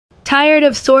Tired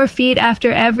of sore feet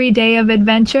after every day of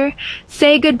adventure?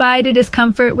 Say goodbye to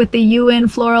discomfort with the UN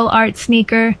Floral Art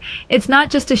sneaker. It's not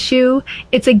just a shoe,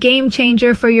 it's a game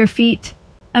changer for your feet.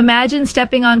 Imagine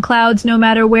stepping on clouds no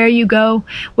matter where you go.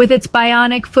 With its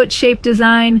bionic foot-shaped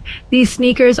design, these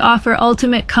sneakers offer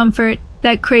ultimate comfort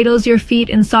that cradles your feet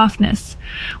in softness.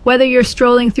 Whether you're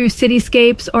strolling through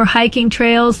cityscapes or hiking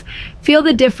trails, feel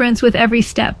the difference with every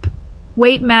step.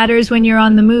 Weight matters when you're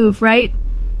on the move, right?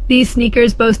 These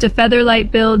sneakers boast a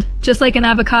feather-light build, just like an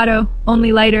avocado,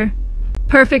 only lighter.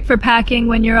 Perfect for packing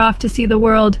when you're off to see the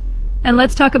world. And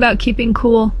let's talk about keeping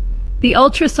cool. The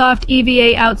ultra-soft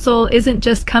EVA outsole isn't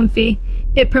just comfy.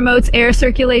 It promotes air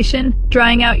circulation,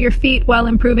 drying out your feet while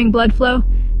improving blood flow.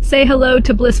 Say hello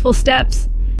to blissful steps.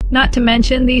 Not to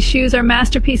mention, these shoes are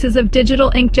masterpieces of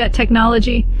digital inkjet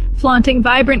technology, flaunting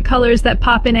vibrant colors that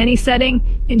pop in any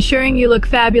setting, ensuring you look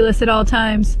fabulous at all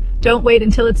times. Don't wait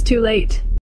until it's too late.